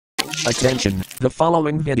Attention, the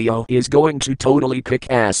following video is going to totally kick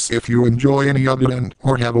ass. If you enjoy any of it and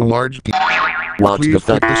or have a large please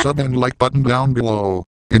click the sub and like button down below.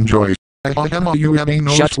 Enjoy. Shut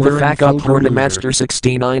the fuck up, Master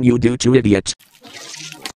 69, you do to idiot.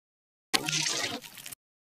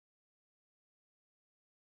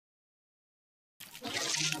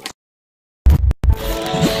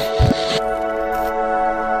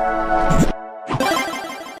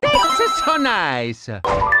 This is so nice.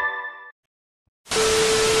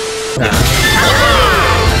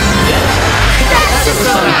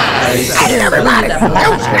 Hey everybody! Oh,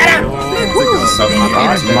 my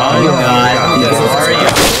God!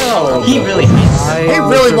 He really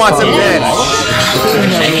wants a bitch.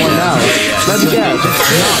 Let's guess.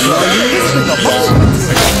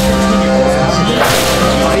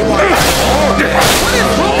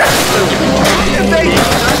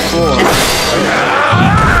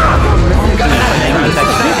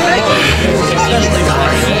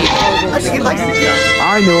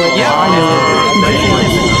 I knew it. Yeah, I knew it.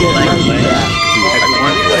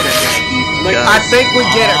 I think we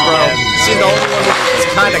get it, bro. She's the only one who's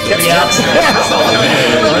kind of kept up.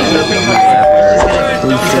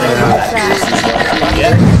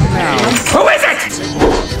 Who is it?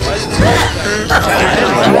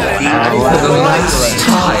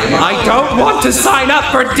 I don't want to sign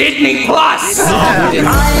up for Disney Plus.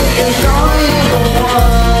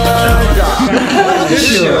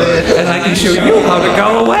 And I can show you how to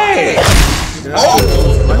go away. Oh!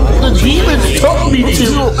 The demons took me to...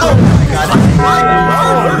 Oh my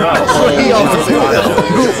God.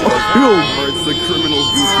 It's the criminal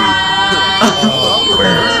goofy.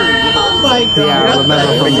 Oh my God. Yeah, I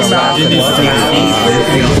remember from the last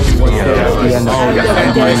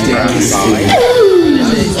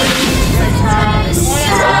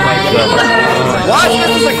Watch,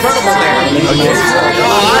 this is incredible there.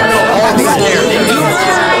 Oh, I know all these characters.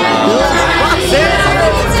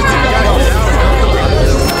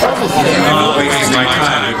 I'm wasting my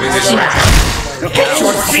time. Get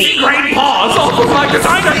your C-grade paws off of my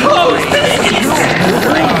designer clothes!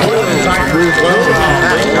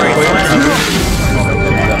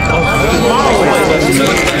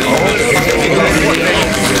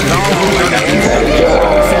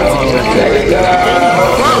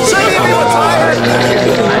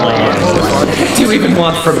 What do you even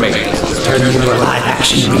want from me? Turn into a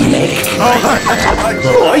live-action remake?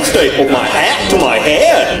 I stapled my hat to my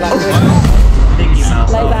head.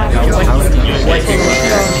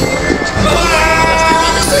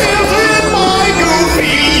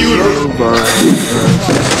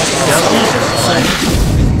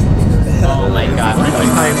 Oh my God. Oh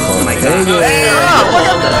my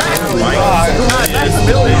God.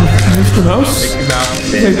 Mr. Mouse?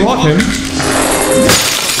 They brought him.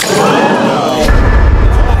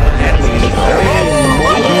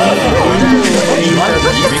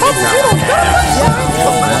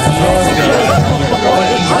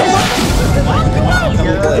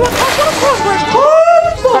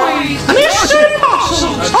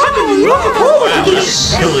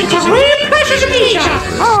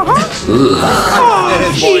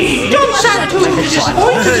 Don't sound too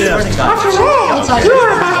disappointed. After all,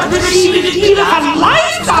 you're about to receive the deal of a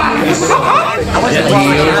lifetime.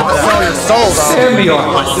 Spare me your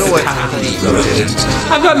hospitality.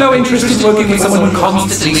 I've got no interest in working with someone who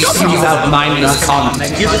constantly spews out mindless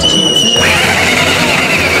content.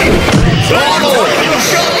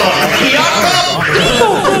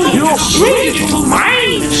 You're free to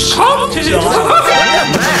mindless content.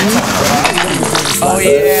 Oh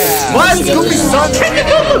yeah! What? Scooby son?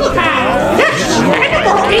 Technical That's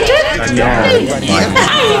incredible, agent!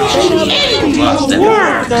 I actually envy your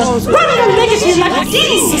work! Running a legacy like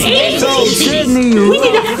this, we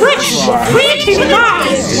need a fresh, creative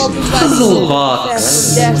mind! Puzzle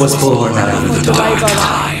Box was born out of the dark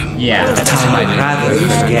time. Yeah. A time I'd rather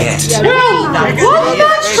forget. Well, one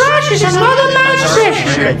man's trash is another man's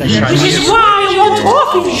treasure. Which is why I want to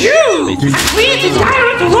offer you, creative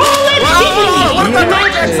direct role and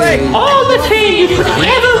dignity, all the fame you could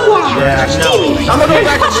ever want. I'm gonna go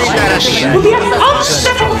back and read that at the end. Will be an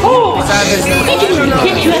unsettled force. Thinking you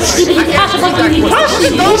get you as sleeping impossible to be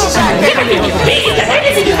possible. Beating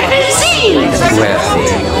anything you haven't seen.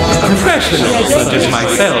 Professionals such as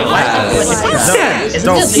myself has sense.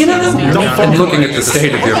 You know, I'm looking at the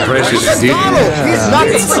state of your precious deed.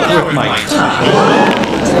 With my time.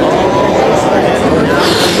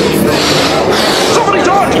 Somebody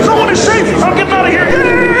dodge! Someone is safe! I'm getting out of here!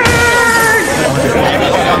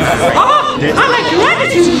 I like your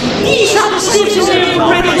attitude. These are the citizens who are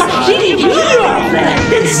ready to see you.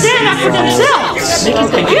 Then stand up for themselves. You,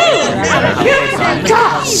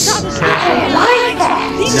 God.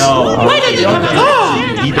 Why don't you come along?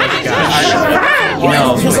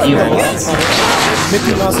 No, he's evil.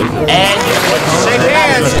 And shake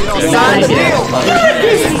hands. Sign the deal.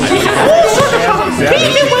 There's all sorts of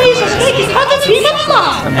creative ways of making other people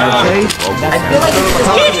laugh.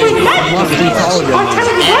 Here's where that our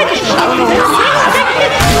talented writers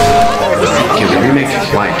Okay, the remake is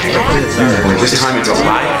live. Only this time it's a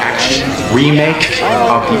live action remake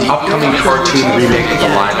of the upcoming cartoon remake of the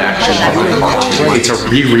live action of the cartoon. It's a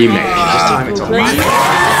re-remake. This time it's a live action.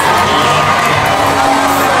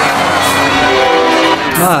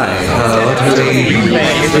 Hi, what are you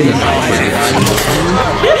doing?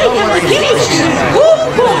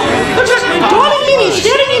 Just my daughter Minnie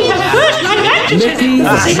staring in her first live action.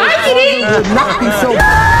 Say hi, Minnie.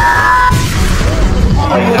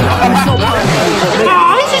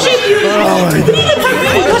 Oh, it's a shame you didn't have me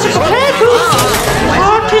because it's a bad food.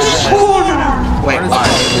 Artist's corner. Wait, what?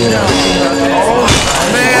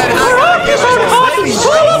 Our artists are often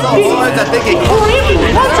so upbeat. For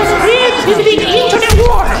everyone wants us creativity in the internet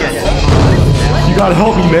war. You gotta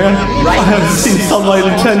help me, man. I haven't seen sunlight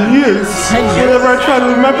in 10 years. Whenever I try to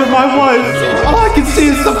remember my wife, all I can see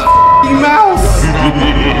is the f***ing mouse.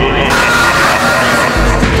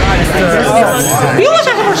 We always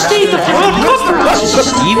have our state of their own customers.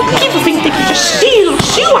 People think they can just steal or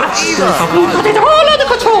sue us. We put it all under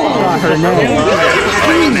control.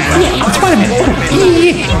 Yeah, that's what I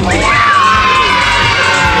meant.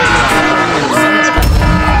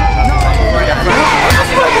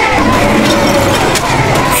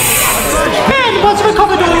 And once we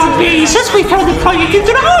covered all our bases, we throw the project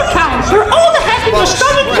into the archives, where all the happy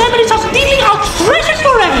nostalgic memories of dealing out treasured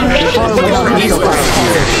forever.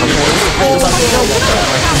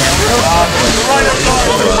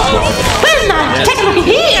 Well now, take a look at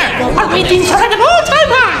here! Our ratings are at an all-time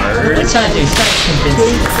high!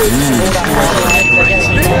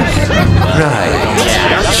 Right.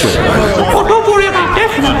 Sure. Oh, don't worry about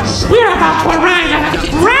definite. We're about to arrive at the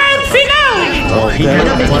grand finale!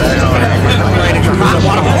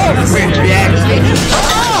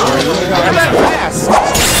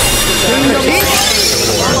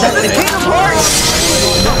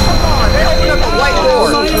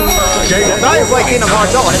 Now you play Kingdom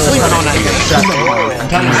Hearts. Oh, I'm sleeping on that game.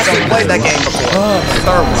 I haven't played that game before.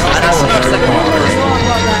 Third one. I know the second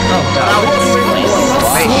one.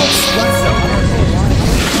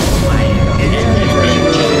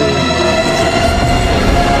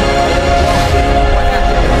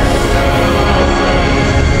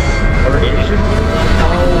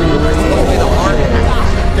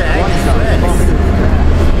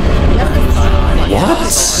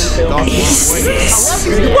 What is this?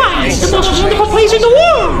 Why, it's the most wonderful place in the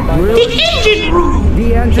world! The engine room!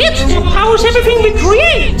 It's what powers everything we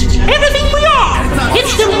create! Everything we are!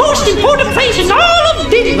 It's the most important place in all of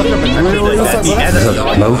video! The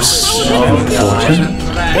most important?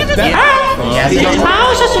 Yeah! It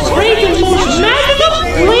allows us to create the most magical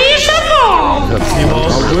place of all!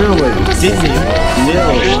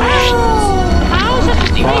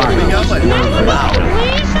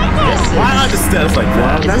 I understand. It's like,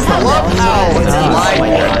 wow. I love how it's like,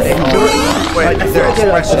 wait, their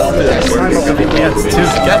expression of this.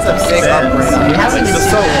 That's a big upgrade.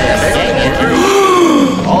 It's so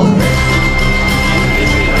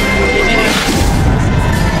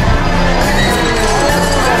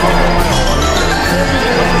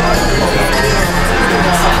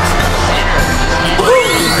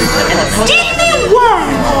Disney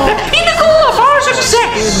World! The pinnacle of our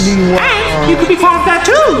success! And you could be part of that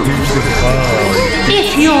too!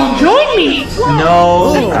 If you'll join me!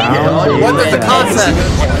 No. what does the concept?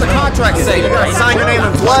 What does the contract say? You gotta sign your name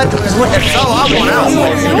in blood? If so, I want out.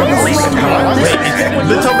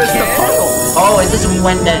 Little Mr. Puckle. Oh, is this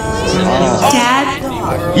when that? Dad,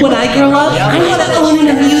 when I grow up, I want to own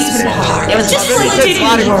an amusement park. It was Just just like It's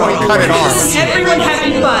Disney before you World. cut it off. Everyone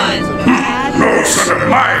having fun. No son of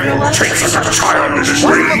mine treats such a child as a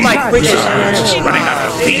Why do you look like British? running out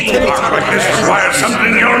of feet in a park like this requires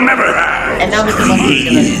something you'll never have. And now because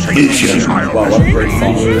Is your child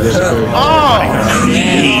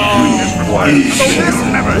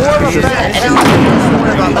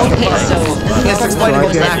okay, so Let's explain to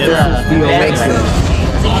exactly who makes it.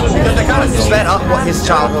 Because they kind of sped up what his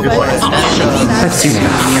childhood was. I've seen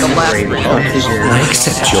enough. The last one. I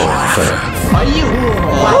accept your offer.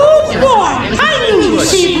 Oh boy! I knew you'd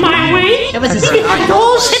see it my way! It was a Maybe that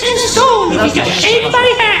all set in stone if you just shake my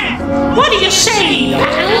hand! What do you say,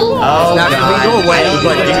 pal? oh Not gonna be your way,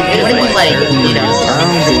 but you can it would be like, you know,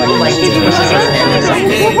 like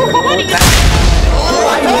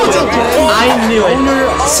I knew it.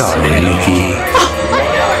 Sorry, Nikki.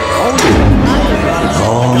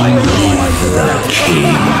 Long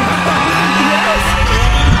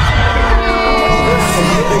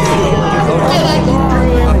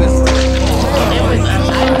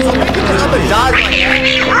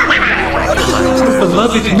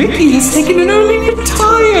beloved Mickey has taken an early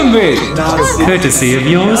retirement, courtesy of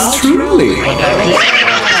yours truly.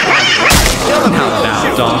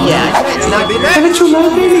 Now, Don, haven't you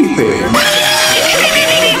learned anything?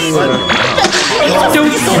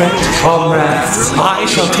 Don't fret, comrades. I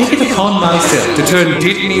shall take it upon myself to turn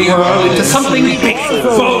Disney World into something big,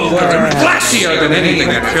 bolder, and flashier than anything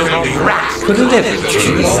that filthy rat could have ever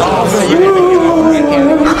dreamed.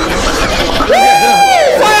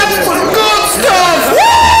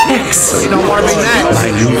 Excellent.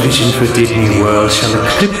 My new vision for Disney World shall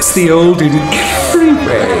eclipse the old in every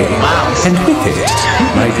way. And with it,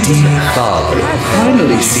 my dear father will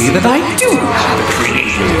finally see that I do have a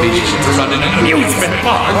creative vision to run an amusement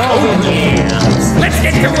park. Oh yeah. Let's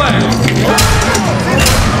get to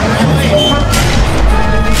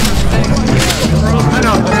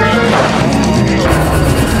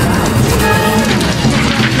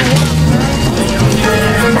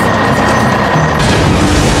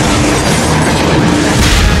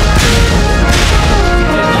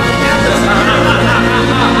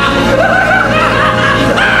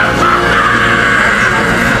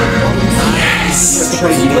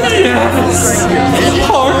Yes!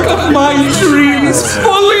 Park of my dreams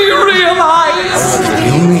fully realized! The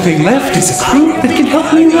only thing left is a crew that can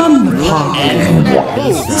help me run the park.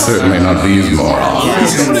 Certainly not these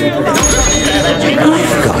morons.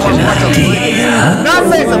 I've got an idea. Not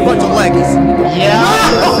saying it's a bunch of legs. Yeah.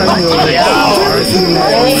 Oh my god.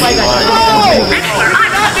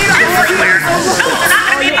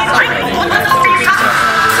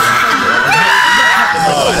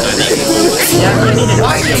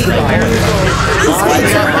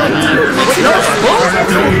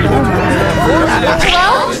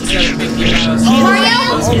 Hello?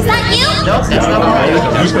 Mario? Is that you? Nope, that's not Mario.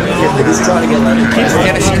 He's trying to get letters.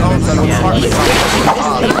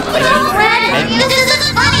 Red, this isn't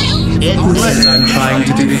funny. I'm trying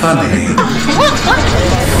to be funny.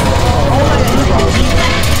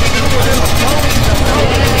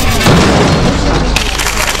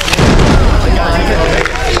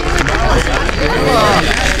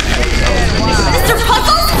 Mr.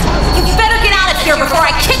 Puzzles? You better get out of here before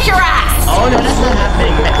I kick your ass! Oh no, that's not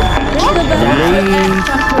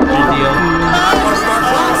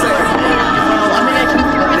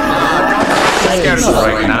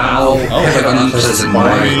Right now, have an unpleasant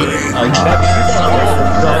migraine.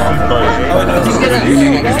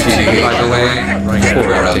 By the way,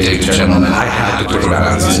 poor outdated gentleman, I had to put him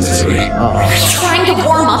out of his misery. Trying to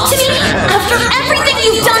warm up to me? After everything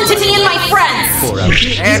you've done to me and my friends!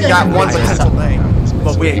 And got one potential thing.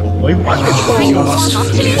 But wait. I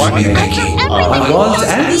was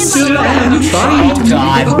and still am trying to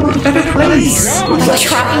make a better place.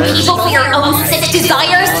 Trapping people for your own sick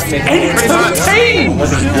desires? Entertain!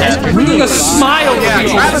 Bringing a smile to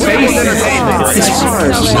people's faces. As far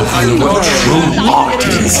as knowing what true art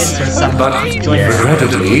is. But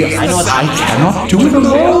regrettably, I cannot do it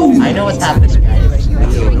alone. I know what's happening.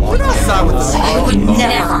 I would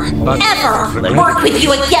never, ever work with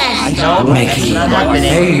you again! Mickey,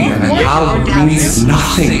 pain and power means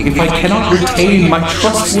nothing if I cannot retain my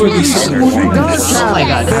trustworthy support. Oh my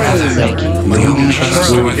god, this is so cute. The only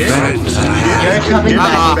trustworthy friend that I have. You're coming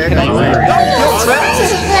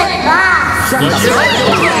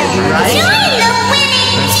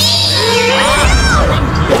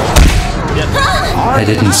I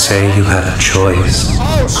didn't say you had a choice.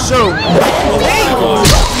 Oh, shoot.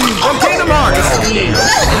 From Kingdom Hearts.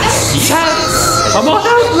 Yes! Come on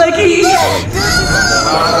out, Leggy!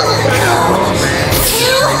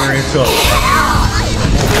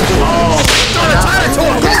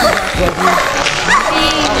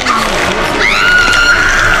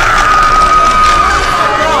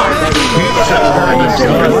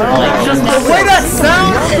 The way that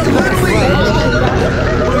sounds.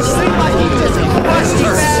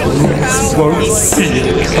 Won't see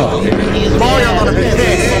it coming. Mario gonna be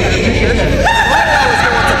pissed.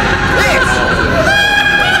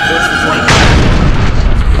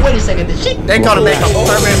 Wait a second, this shit. They gotta make a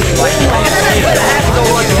permanent.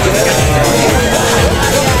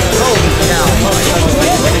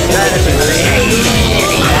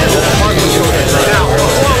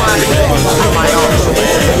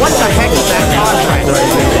 What the heck is that contract?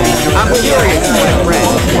 I'm curious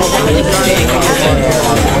what it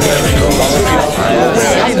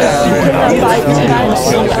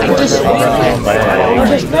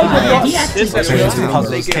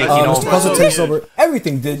Mr. Puzzle takes over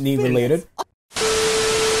everything Disney related.